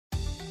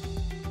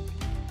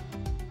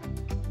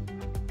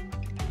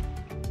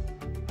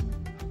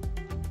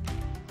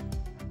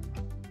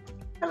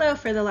Hello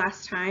for the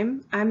last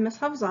time. I'm Ms.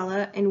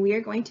 Havzala, and we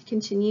are going to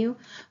continue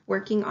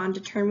working on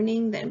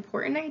determining the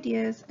important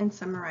ideas and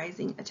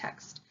summarizing a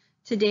text.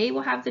 Today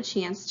we'll have the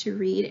chance to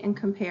read and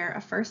compare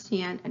a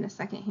first-hand and a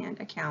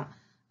second-hand account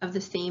of the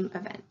same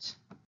event.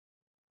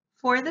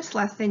 For this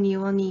lesson,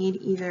 you will need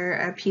either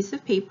a piece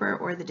of paper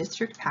or the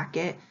district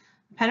packet,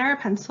 a pen or a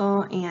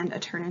pencil, and a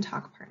turn and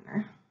talk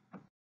partner.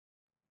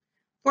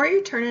 For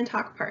your turn and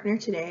talk partner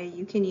today,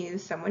 you can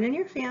use someone in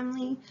your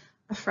family,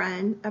 a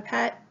friend, a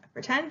pet,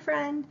 pretend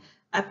friend,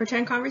 a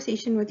pretend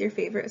conversation with your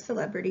favorite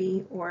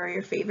celebrity or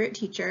your favorite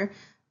teacher,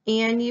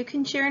 and you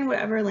can share in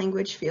whatever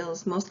language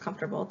feels most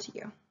comfortable to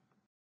you.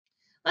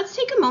 Let's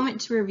take a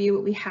moment to review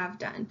what we have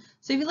done.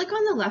 So if you look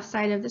on the left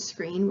side of the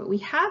screen, what we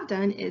have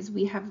done is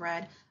we have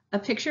read A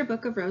Picture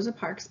Book of Rosa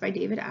Parks by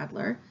David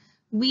Adler.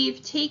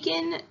 We've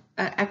taken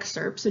an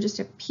excerpt, so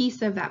just a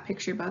piece of that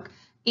picture book,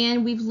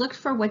 and we've looked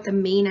for what the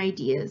main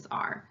ideas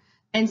are.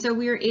 And so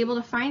we were able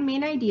to find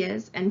main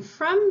ideas, and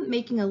from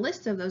making a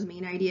list of those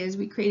main ideas,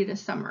 we created a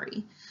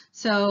summary.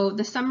 So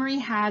the summary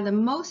had the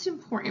most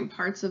important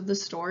parts of the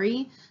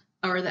story,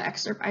 or the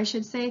excerpt, I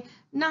should say,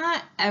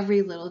 not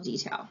every little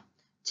detail.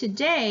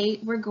 Today,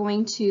 we're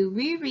going to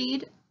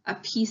reread a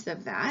piece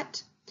of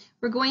that.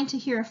 We're going to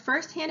hear a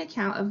first-hand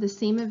account of the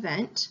same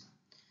event,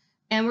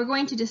 and we're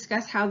going to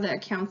discuss how the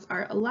accounts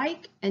are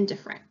alike and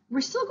different. We're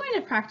still going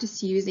to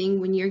practice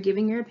using, when you're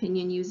giving your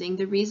opinion, using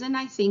the reason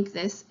I think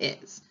this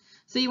is.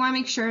 So you want to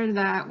make sure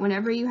that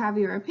whenever you have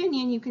your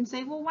opinion, you can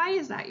say, well, why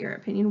is that your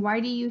opinion? Why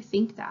do you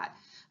think that?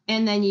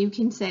 And then you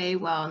can say,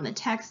 well, in the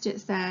text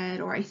it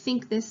said, or I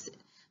think this,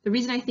 the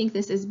reason I think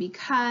this is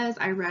because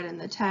I read in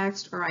the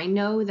text, or I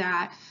know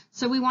that.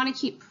 So we want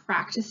to keep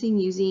practicing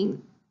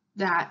using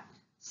that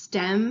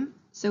stem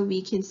so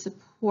we can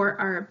support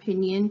our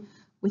opinion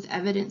with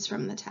evidence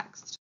from the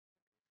text.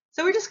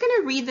 So we're just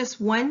going to read this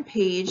one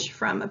page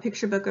from A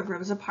Picture Book of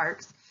Rosa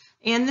Parks.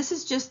 And this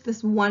is just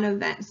this one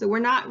event. So we're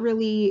not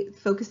really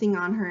focusing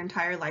on her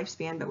entire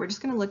lifespan, but we're just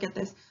going to look at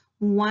this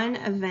one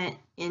event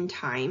in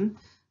time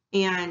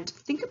and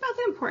think about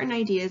the important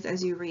ideas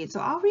as you read. So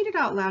I'll read it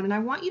out loud, and I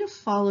want you to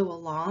follow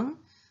along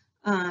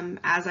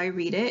as I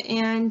read it.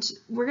 And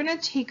we're going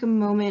to take a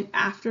moment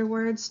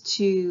afterwards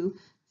to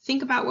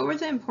think about what were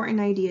the important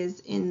ideas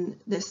in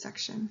this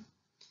section.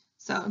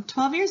 So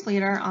 12 years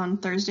later, on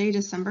Thursday,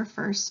 December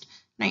 1st,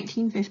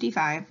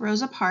 1955,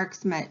 Rosa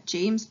Parks met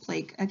James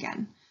Blake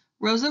again.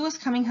 Rosa was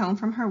coming home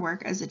from her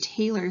work as a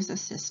tailor's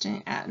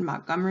assistant at a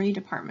Montgomery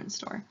department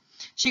store.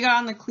 She got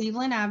on the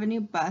Cleveland Avenue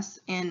bus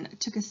and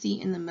took a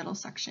seat in the middle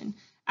section.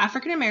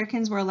 African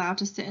Americans were allowed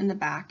to sit in the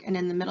back and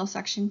in the middle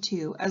section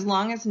too, as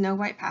long as no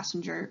white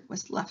passenger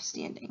was left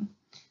standing.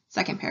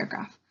 Second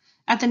paragraph.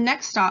 At the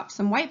next stop,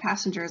 some white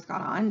passengers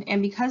got on,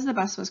 and because the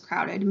bus was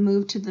crowded,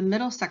 moved to the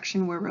middle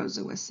section where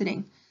Rosa was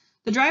sitting.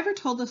 The driver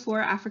told the 4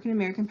 African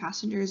American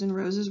passengers in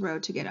Rosa's row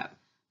to get up.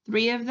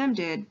 3 of them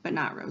did, but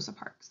not Rosa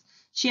Parks.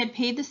 She had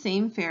paid the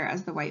same fare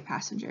as the white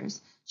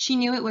passengers. She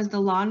knew it was the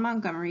law in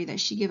Montgomery that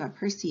she give up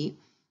her seat,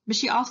 but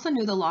she also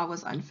knew the law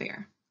was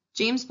unfair.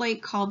 James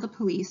Blake called the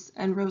police,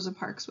 and Rosa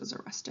Parks was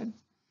arrested.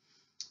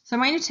 So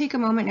I'm going to take a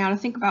moment now to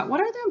think about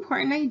what are the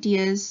important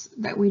ideas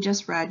that we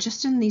just read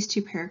just in these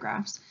 2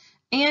 paragraphs,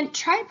 and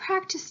try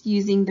practice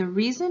using the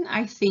reason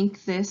I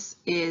think this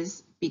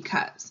is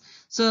because.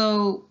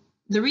 So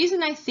the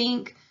reason I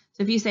think,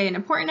 so if you say an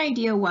important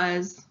idea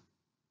was,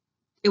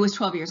 it was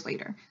 12 years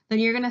later, then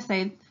you're going to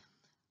say,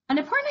 an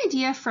important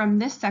idea from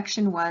this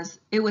section was,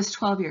 it was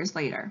 12 years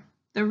later.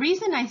 The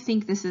reason I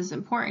think this is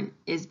important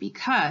is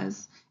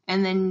because,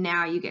 and then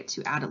now you get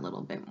to add a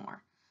little bit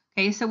more.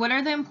 Okay, so what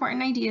are the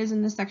important ideas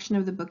in this section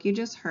of the book you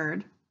just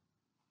heard?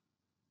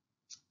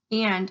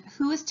 And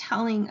who is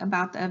telling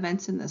about the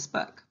events in this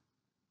book?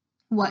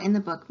 What in the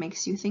book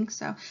makes you think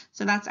so?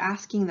 So that's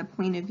asking the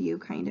point of view,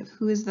 kind of,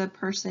 who is the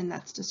person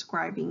that's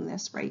describing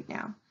this right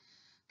now?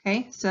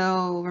 Okay,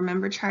 so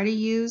remember, try to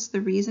use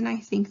the reason I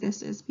think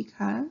this is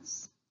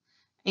because,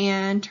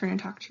 and turn and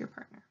talk to your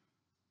partner.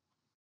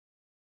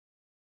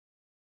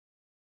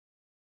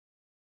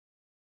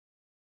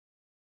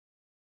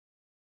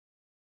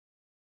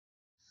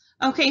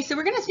 Okay, so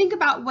we're going to think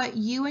about what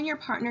you and your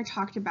partner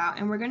talked about,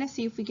 and we're going to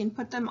see if we can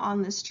put them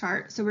on this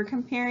chart. So we're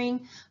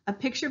comparing A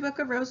Picture Book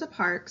of Rosa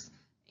Parks,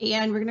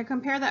 and we're going to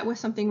compare that with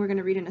something we're going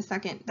to read in a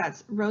second.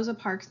 That's Rosa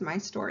Parks, My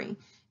Story.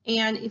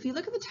 And if you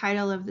look at the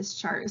title of this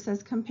chart, it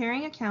says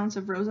Comparing Accounts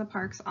of Rosa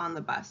Parks on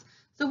the Bus.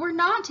 So we're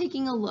not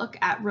taking a look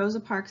at Rosa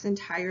Parks'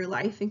 entire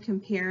life and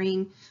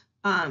comparing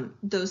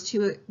those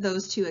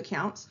two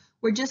accounts.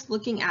 We're just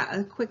looking at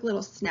a quick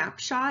little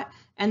snapshot,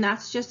 and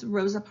that's just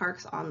Rosa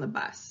Parks on the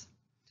bus.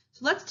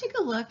 So let's take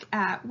a look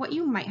at what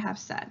you might have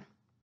said.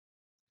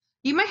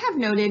 You might have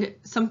noted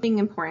something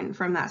important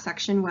from that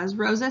section was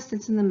Rosa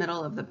sits in the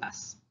middle of the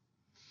bus.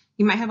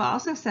 You might have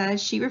also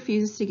said she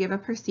refuses to give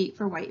up her seat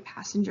for white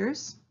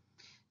passengers.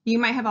 You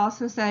might have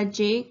also said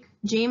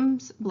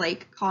James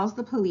Blake calls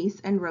the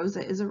police and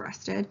Rosa is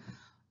arrested.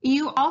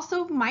 You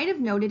also might have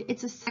noted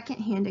it's a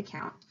second-hand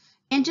account.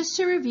 And just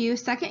to review,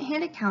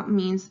 second-hand account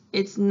means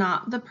it's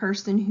not the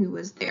person who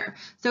was there.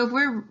 So if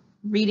we're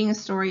reading a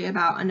story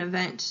about an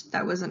event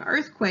that was an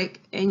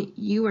earthquake and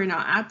you were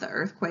not at the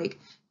earthquake,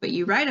 but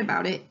you write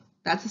about it,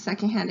 that's a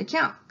secondhand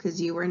account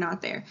because you were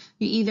not there.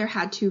 You either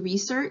had to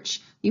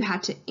research, you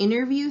had to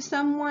interview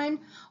someone,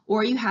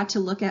 or you had to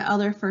look at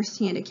other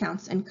firsthand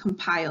accounts and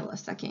compile a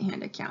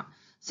secondhand account.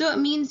 So it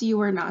means you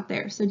were not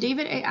there. So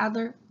David A.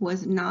 Adler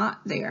was not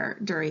there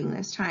during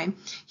this time.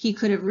 He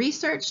could have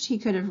researched, he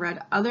could have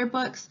read other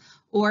books,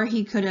 or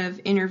he could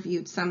have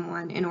interviewed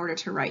someone in order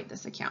to write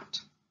this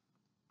account.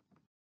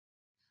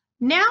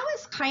 Now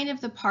is kind of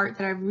the part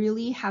that I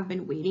really have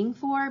been waiting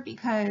for,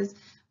 because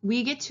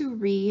we get to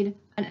read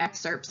an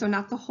excerpt, so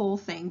not the whole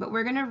thing, but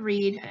we're going to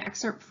read an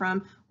excerpt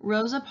from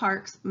Rosa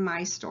Parks'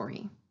 My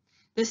Story.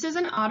 This is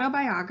an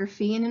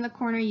autobiography, and in the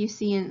corner you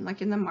see in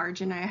the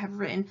margin I have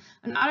written,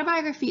 an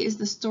autobiography is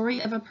the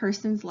story of a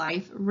person's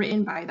life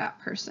written by that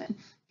person.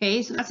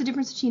 Okay, so that's the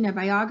difference between a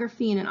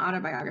biography and an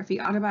autobiography.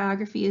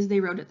 Autobiography is they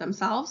wrote it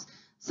themselves.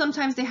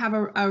 Sometimes they have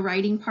a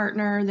writing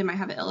partner, they might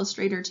have an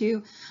illustrator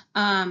too.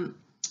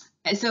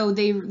 So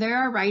they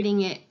are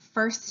writing it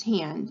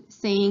firsthand,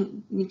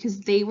 saying, because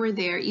they were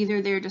there,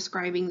 either they're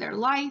describing their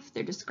life,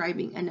 they're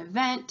describing an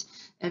event,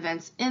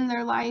 events in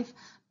their life,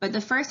 but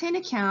the firsthand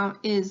account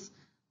is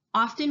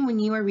often when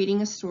you are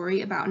reading a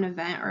story about an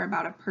event or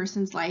about a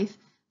person's life,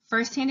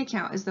 firsthand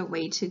account is the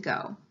way to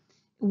go.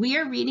 We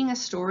are reading a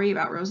story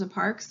about Rosa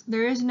Parks.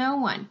 There is no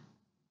one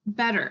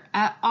better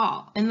at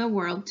all in the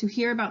world to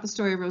hear about the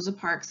story of Rosa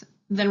Parks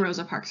than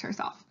Rosa Parks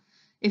herself.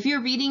 If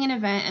you're reading an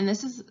event, and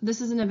this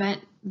is an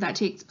event that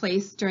takes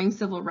place during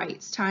civil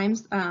rights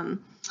times,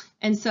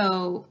 and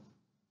so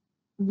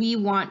we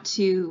want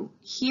to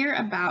hear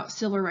about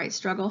civil rights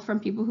struggle from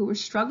people who were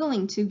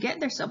struggling to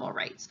get their civil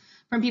rights,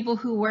 from people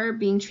who were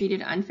being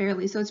treated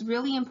unfairly. So it's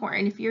really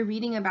important, if you're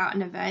reading about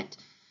an event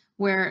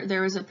where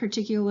there was a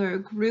particular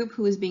group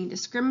who was being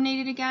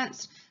discriminated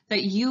against,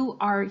 that you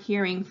are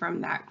hearing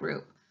from that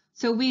group.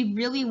 So we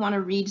really want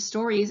to read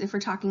stories, if we're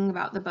talking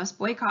about the bus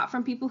boycott,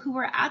 from people who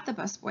were at the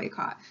bus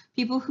boycott,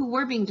 people who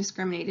were being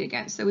discriminated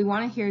against. So we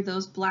want to hear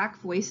those Black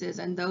voices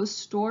and those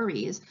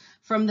stories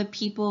from the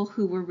people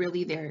who were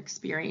really there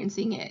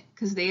experiencing it,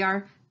 because they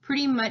are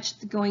pretty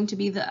much going to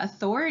be the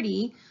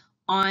authority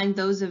on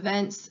those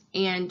events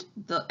and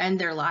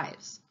their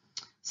lives.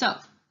 So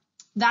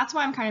that's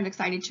why I'm kind of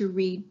excited to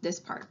read this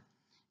part.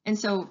 And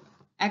so,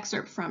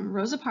 excerpt from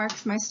Rosa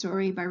Parks, My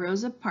Story by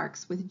Rosa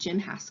Parks with Jim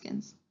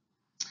Haskins.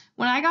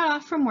 When I got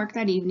off from work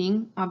that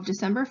evening of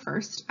December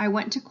 1st, I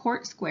went to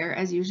Court Square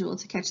as usual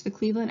to catch the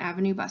Cleveland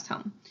Avenue bus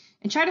home,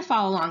 and try to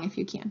follow along if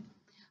you can.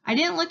 I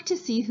didn't look to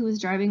see who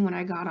was driving when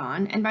I got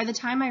on, and by the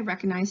time I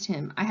recognized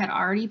him, I had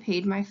already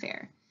paid my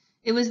fare.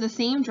 It was the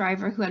same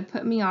driver who had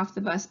put me off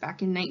the bus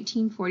back in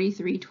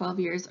 1943, 12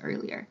 years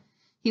earlier.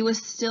 He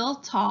was still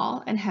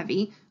tall and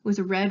heavy, with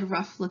red,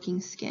 rough-looking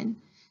skin,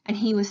 and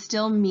he was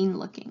still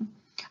mean-looking.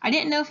 I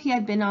didn't know if he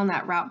had been on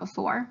that route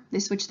before. They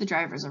switched the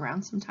drivers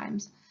around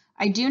sometimes.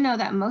 I do know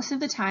that most of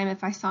the time,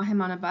 if I saw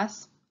him on a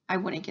bus, I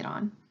wouldn't get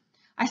on.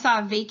 I saw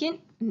a vacant,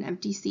 an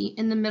empty seat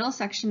in the middle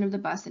section of the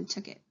bus and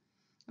took it.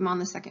 I'm on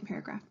the second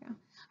paragraph now.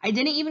 I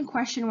didn't even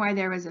question why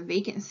there was a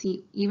vacant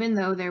seat, even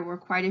though there were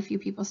quite a few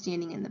people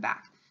standing in the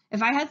back.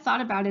 If I had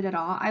thought about it at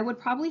all, I would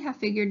probably have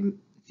figured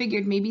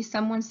maybe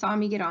someone saw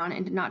me get on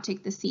and did not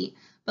take the seat,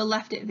 but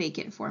left it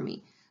vacant for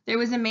me. There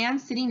was a man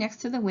sitting next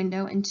to the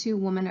window and two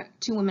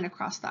women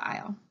across the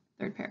aisle.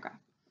 Third paragraph.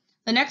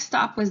 The next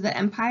stop was the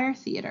Empire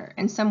Theater,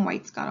 and some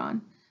whites got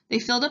on. They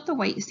filled up the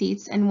white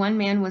seats, and one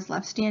man was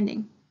left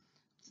standing.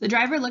 The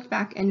driver looked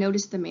back and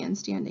noticed the man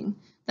standing.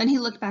 Then he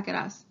looked back at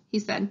us. He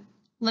said,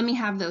 "Let me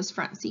have those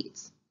front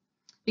seats,"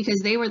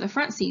 because they were the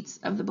front seats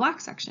of the Black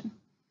section.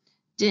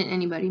 Didn't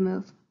anybody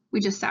move.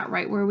 We just sat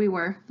right where we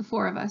were, the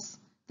four of us.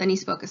 Then he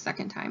spoke a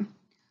second time.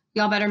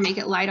 "Y'all better make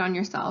it light on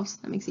yourselves."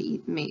 That means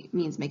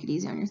make it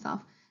easy on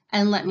yourself.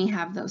 "And let me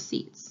have those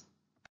seats."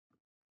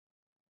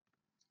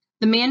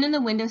 The man in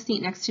the window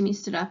seat next to me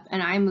stood up,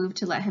 and I moved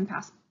to let him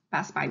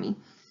pass by me.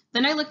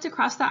 Then I looked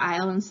across the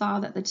aisle and saw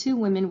that the two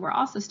women were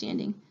also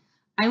standing.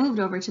 I moved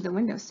over to the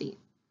window seat.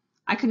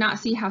 I could not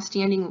see how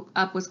standing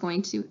up was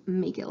going to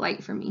make it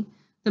light for me.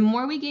 The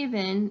more we gave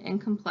in and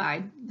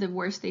complied, the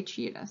worse they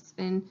treated us,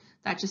 and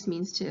that just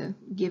means to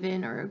give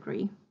in or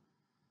agree.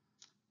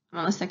 I'm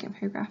on the second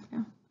paragraph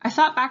now. I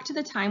thought back to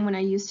the time when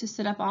I used to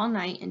sit up all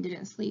night and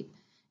didn't sleep,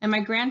 and my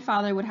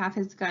grandfather would have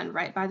his gun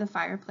right by the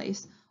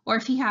fireplace, or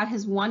if he had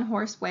his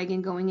one-horse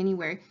wagon going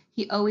anywhere,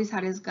 he always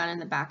had his gun in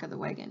the back of the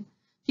wagon.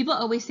 People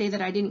always say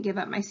that I didn't give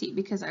up my seat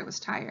because I was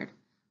tired,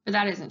 but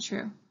that isn't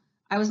true.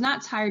 I was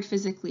not tired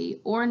physically,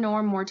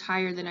 nor more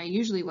tired than I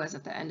usually was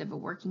at the end of a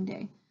working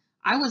day.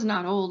 I was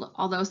not old,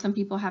 although some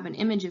people have an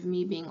image of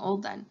me being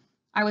old then.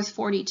 I was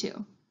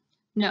 42.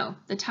 No,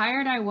 the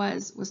tired I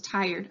was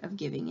tired of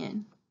giving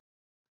in.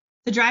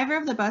 The driver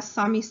of the bus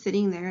saw me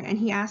sitting there, and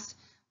he asked,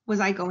 was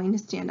I going to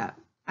stand up?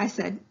 I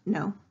said,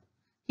 no.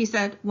 He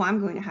said, well, I'm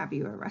going to have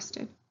you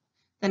arrested.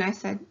 Then I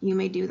said, you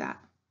may do that.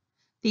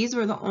 These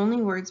were the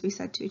only words we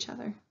said to each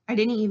other. I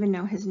didn't even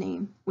know his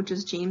name, which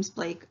was James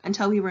Blake,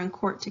 until we were in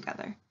court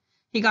together.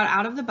 He got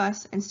out of the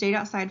bus and stayed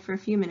outside for a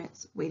few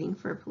minutes, waiting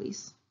for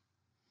police.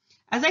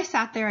 As I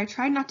sat there, I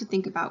tried not to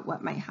think about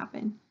what might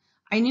happen.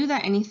 I knew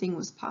that anything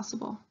was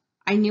possible.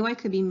 I knew I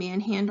could be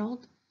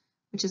manhandled,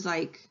 which is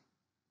like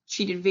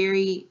treated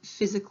very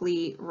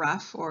physically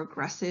rough or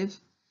aggressive,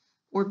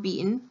 or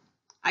beaten.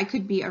 I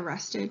could be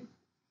arrested.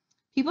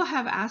 People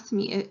have asked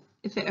me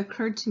if it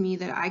occurred to me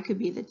that I could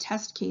be the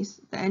test case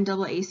the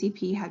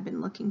NAACP had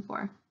been looking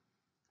for.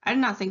 I did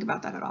not think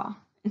about that at all.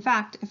 In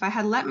fact, if I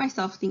had let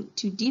myself think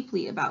too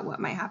deeply about what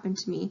might happen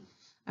to me,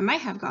 I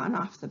might have gotten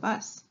off the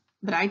bus,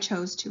 but I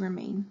chose to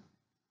remain.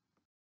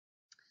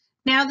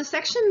 Now, the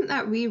section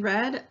that we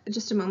read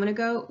just a moment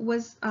ago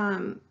was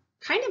kind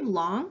of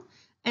long,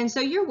 and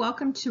so you're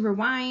welcome to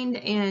rewind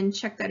and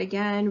check that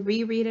again,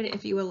 reread it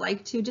if you would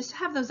like to, just to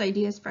have those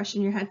ideas fresh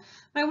in your head.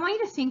 But I want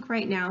you to think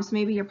right now, so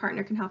maybe your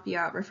partner can help you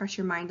out, refresh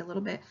your mind a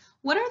little bit.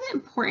 What are the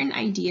important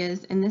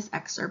ideas in this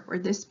excerpt or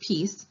this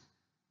piece?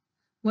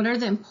 What are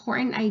the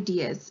important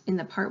ideas in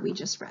the part we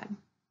just read?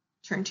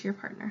 Turn to your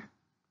partner.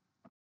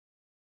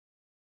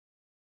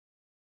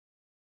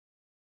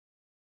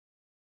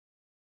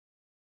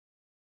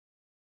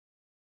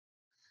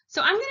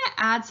 So I'm going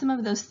to add some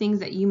of those things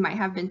that you might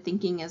have been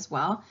thinking as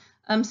well.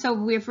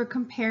 So if we're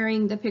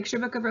comparing the picture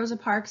book of Rosa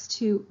Parks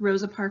to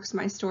Rosa Parks'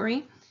 My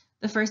Story,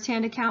 the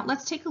first-hand account,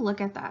 let's take a look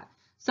at that.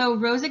 So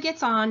Rosa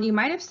gets on, you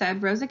might have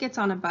said, Rosa gets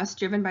on a bus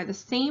driven by the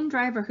same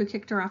driver who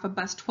kicked her off a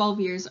bus 12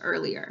 years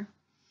earlier.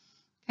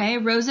 Okay,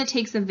 Rosa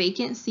takes a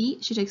vacant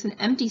seat. She takes an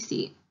empty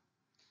seat.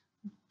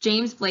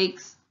 James Blake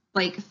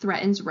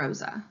threatens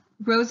Rosa.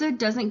 Rosa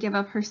doesn't give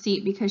up her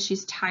seat because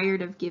she's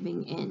tired of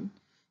giving in.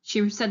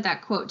 She said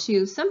that quote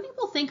too, some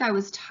people think I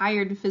was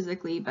tired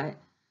physically, but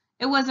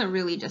it wasn't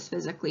really just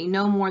physically,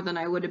 no more than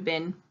I would have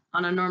been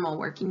on a normal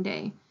working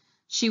day.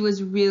 She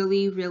was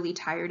really, really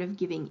tired of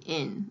giving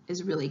in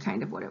is really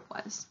kind of what it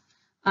was.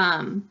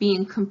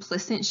 Being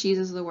complicit, she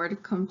uses the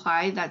word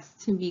comply, that's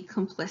to be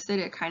complicit.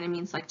 It kind of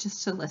means like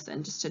just to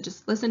listen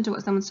to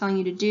what someone's telling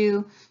you to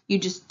do, you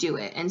just do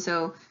it. And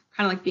so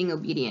kind of like being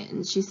obedient.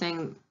 And she's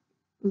saying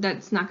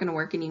that's not going to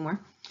work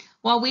anymore.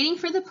 While waiting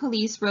for the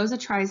police, Rosa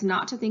tries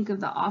not to think of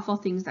the awful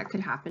things that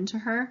could happen to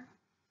her.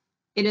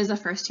 It is a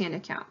first-hand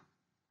account.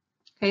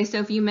 Okay, so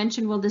if you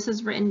mentioned, well, this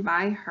is written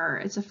by her,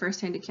 it's a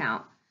first-hand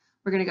account.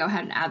 We're going to go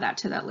ahead and add that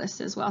to that list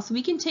as well. So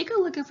we can take a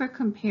look if we're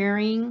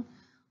comparing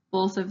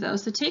both of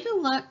those. So take a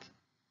look,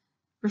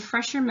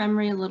 refresh your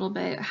memory a little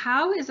bit.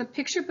 How is a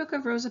picture book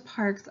of Rosa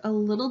Parks a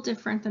little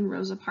different than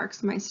Rosa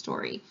Parks' My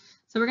Story?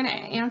 So we're going to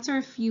answer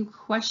a few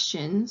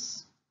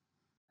questions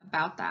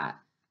about that.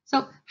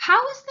 So how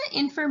is the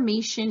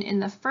information in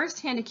the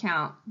first-hand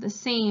account the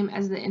same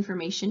as the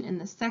information in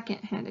the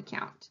second-hand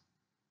account?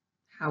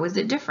 How is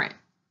it different?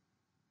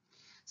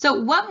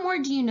 So what more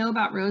do you know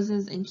about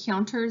Rosa's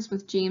encounters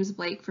with James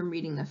Blake from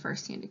reading the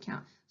first-hand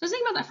account? So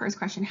think about that first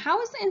question.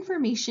 How is the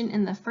information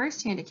in the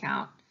first-hand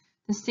account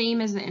the same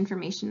as the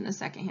information in the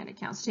second-hand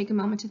account? So take a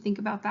moment to think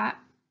about that.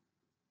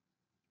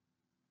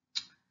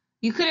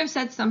 You could have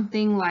said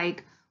something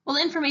like, well,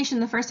 the information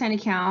in the first-hand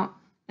account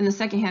and the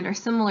second-hand are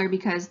similar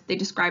because they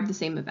describe the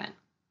same event.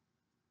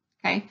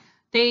 Okay,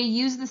 they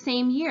use the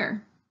same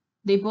year.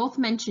 They both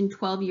mention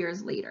 12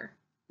 years later.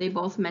 They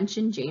both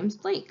mention James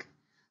Blake.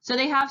 So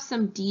they have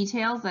some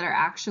details that are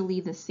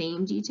actually the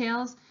same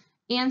details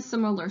and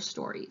similar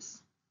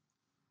stories.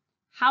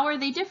 How are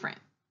they different?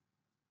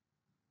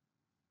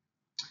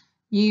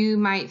 You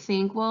might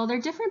think, well, they're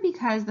different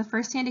because the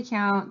first-hand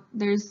account,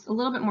 there's a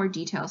little bit more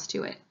details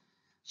to it.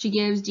 She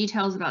gives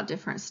details about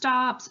different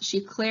stops.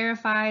 She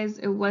clarifies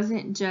it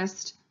wasn't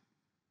just,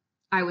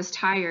 I was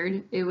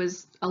tired. It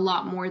was a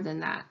lot more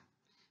than that.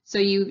 So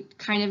you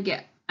kind of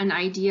get an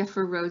idea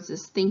for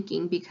Rosa's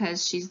thinking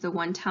because she's the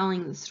one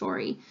telling the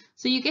story.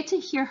 So you get to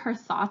hear her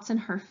thoughts and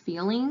her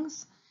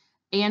feelings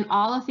and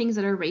all the things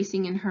that are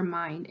racing in her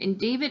mind. In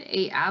David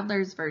A.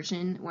 Adler's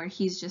version, where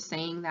he's just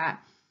saying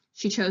that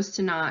she chose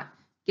to not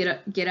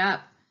get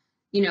up,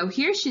 you know,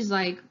 here she's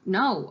like,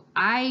 no,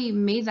 I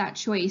made that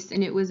choice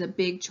and it was a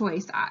big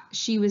choice.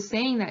 She was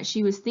saying that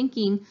she was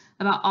thinking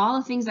about all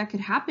the things that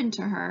could happen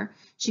to her.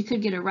 She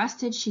could get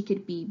arrested, she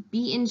could be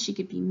beaten, she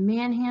could be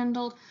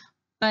manhandled,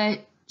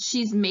 but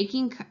she's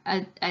making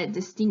a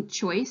distinct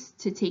choice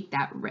to take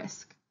that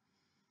risk.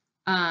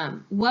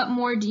 What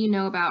more do you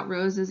know about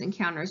Rosa's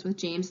encounters with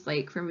James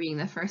Blake from reading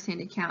the first-hand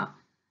account?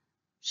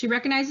 She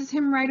recognizes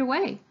him right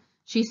away.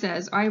 She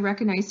says, I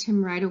recognized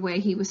him right away.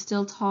 He was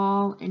still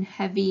tall and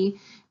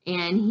heavy,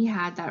 and he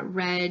had that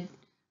red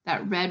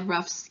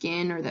rough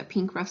skin or that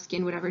pink rough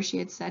skin, whatever she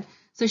had said.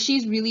 So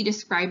she's really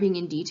describing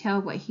in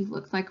detail what he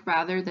looked like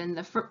rather than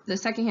the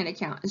second-hand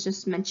account is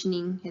just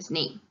mentioning his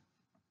name.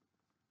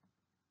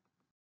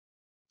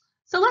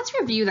 So let's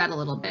review that a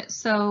little bit.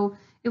 So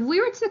if we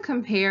were to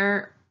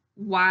compare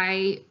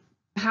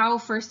how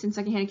first and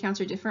second-hand accounts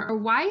are different, or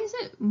why is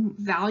it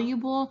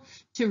valuable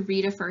to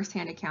read a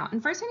first-hand account?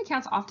 And first-hand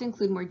accounts often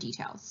include more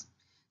details,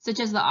 such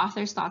as the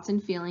author's thoughts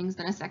and feelings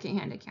than a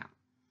second-hand account.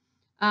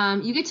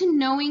 You get to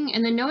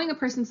knowing a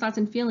person's thoughts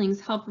and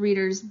feelings help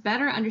readers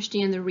better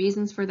understand the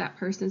reasons for that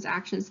person's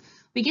actions.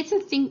 We get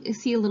to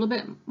see a little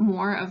bit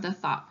more of the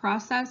thought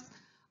process.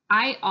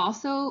 I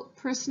also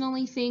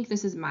personally think,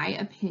 this is my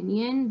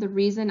opinion, the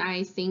reason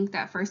I think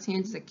that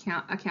firsthand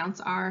accounts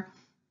are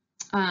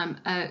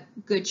a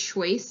good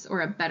choice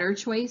or a better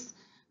choice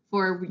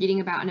for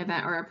reading about an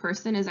event or a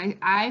person is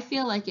I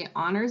feel like it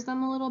honors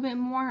them a little bit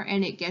more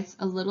and it gets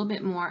a little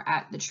bit more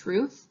at the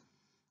truth,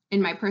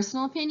 in my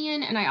personal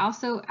opinion. And I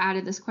also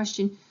added this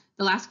question,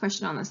 the last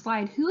question on the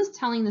slide, who is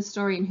telling the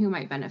story and who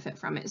might benefit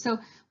from it? So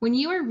when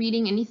you are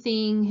reading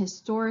anything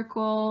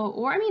historical,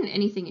 or I mean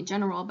anything in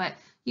general, but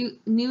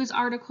news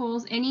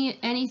articles,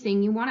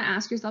 anything, you want to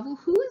ask yourself, well,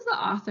 who is the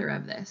author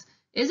of this?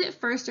 Is it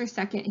first or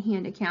second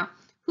hand account?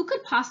 Who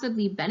could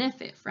possibly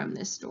benefit from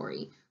this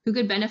story? Who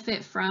could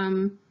benefit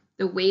from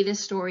the way this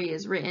story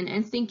is written?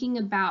 And thinking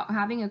about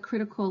having a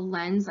critical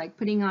lens, like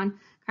putting on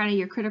kind of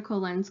your critical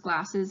lens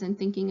glasses and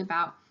thinking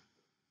about,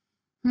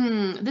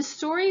 this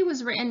story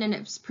was written and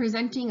it's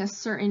presenting a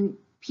certain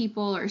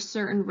people or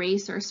certain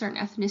race or a certain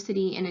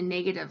ethnicity in a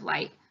negative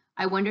light.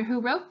 I wonder who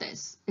wrote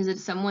this. Is it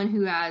someone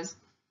who has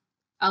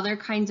other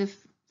kinds of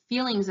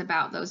feelings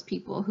about those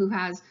people, who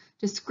has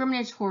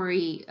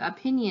discriminatory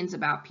opinions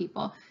about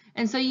people?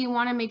 And so you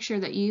want to make sure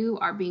that you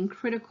are being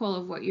critical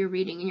of what you're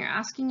reading and you're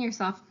asking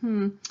yourself,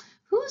 who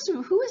is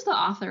the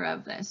author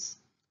of this?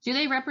 Do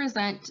they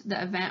represent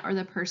the event or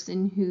the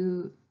person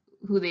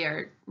who they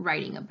are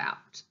writing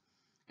about?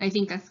 I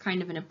think that's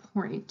kind of an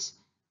important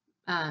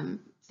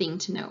thing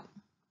to note.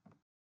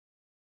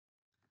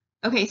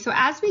 Okay, so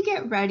as we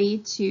get ready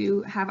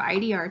to have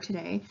IDR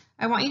today,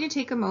 I want you to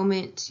take a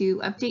moment to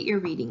update your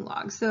reading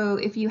log. So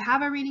if you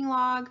have a reading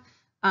log,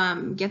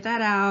 get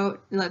that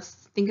out and let's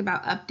think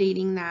about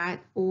updating that,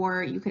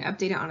 or you can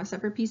update it on a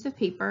separate piece of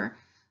paper.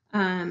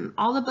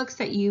 All the books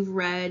that you've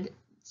read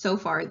so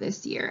far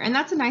this year. And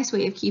that's a nice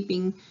way of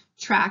keeping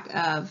track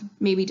of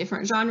maybe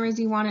different genres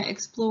you want to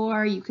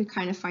explore. You could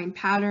kind of find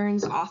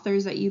patterns,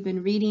 authors that you've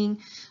been reading,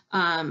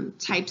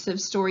 types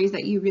of stories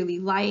that you really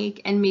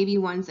like, and maybe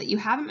ones that you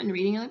haven't been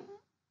reading. You're like,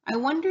 I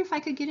wonder if I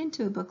could get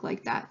into a book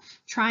like that,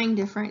 trying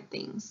different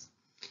things.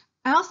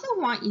 I also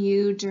want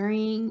you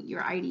during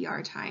your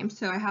IDR time,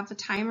 so I have the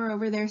timer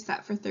over there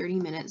set for 30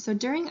 minutes. So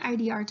during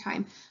IDR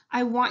time,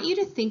 I want you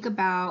to think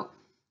about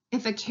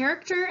if a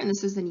character, and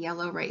this is in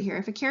yellow right here,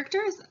 if a character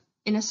is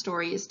in a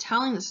story is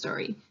telling the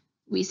story,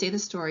 we say the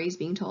story is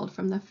being told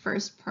from the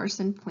first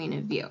person point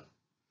of view.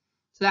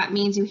 So that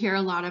means you hear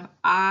a lot of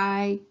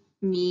I,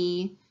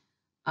 me,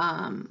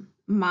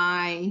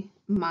 my,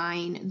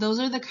 mine. Those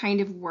are the kind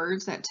of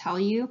words that tell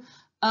you,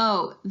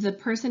 oh, the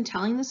person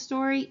telling the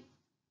story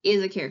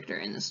is a character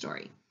in the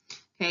story.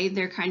 Okay,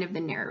 they're kind of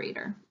the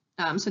narrator.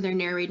 So they're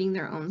narrating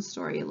their own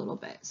story a little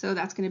bit. So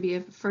that's going to be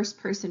a first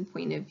person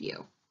point of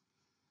view.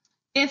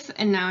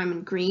 And now I'm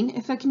in green,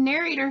 if a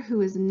narrator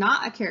who is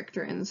not a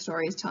character in the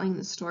story is telling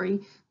the story,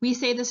 we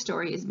say the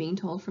story is being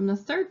told from the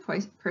third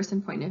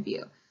person point of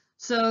view.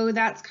 So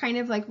that's kind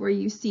of like where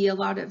you see a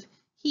lot of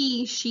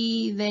he,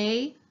 she,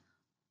 they.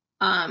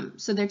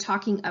 So they're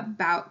talking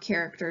about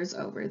characters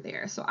over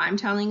there. So I'm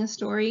telling a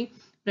story,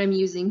 but I'm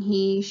using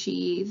he,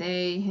 she,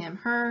 they, him,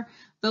 her.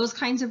 Those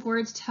kinds of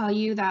words tell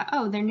you that,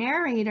 oh, their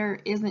narrator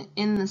isn't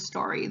in the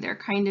story. They're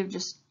kind of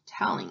just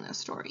telling the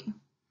story.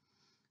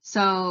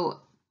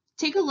 So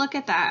take a look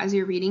at that as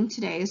you're reading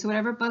today. So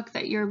whatever book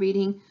that you're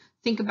reading,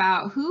 think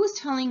about who is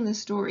telling the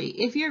story.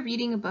 If you're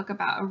reading a book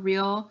about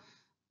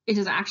it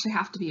doesn't actually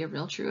have to be a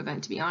real true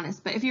event, to be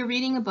honest, but if you're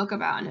reading a book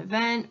about an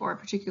event or a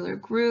particular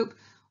group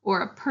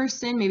or a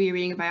person, maybe you're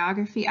reading a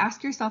biography,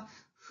 ask yourself,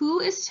 who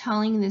is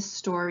telling this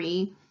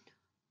story?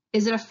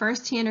 Is it a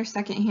first-hand or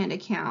second-hand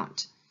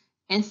account?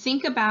 And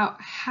think about,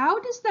 how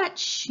does that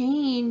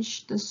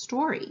change the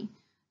story?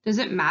 Does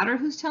it matter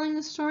who's telling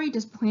the story?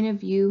 Does point of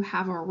view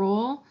have a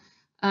role?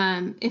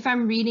 If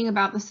I'm reading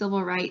about the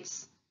civil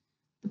rights,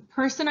 the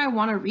person I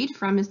want to read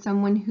from is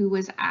someone who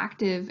was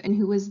active and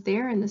who was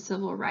there in the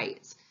civil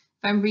rights.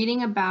 If I'm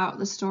reading about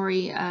the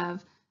story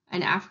of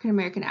an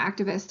African-American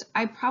activist,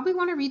 I probably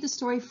want to read the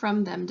story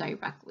from them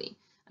directly.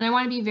 And I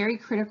want to be very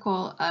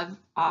critical of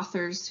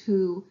authors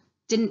who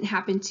didn't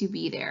happen to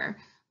be there,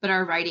 but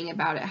are writing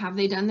about it. Have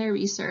they done their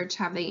research?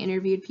 Have they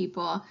interviewed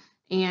people?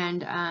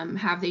 And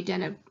have they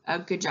done a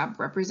good job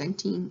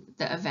representing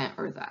the event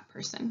or that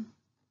person?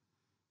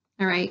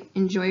 All right,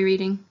 enjoy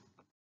reading.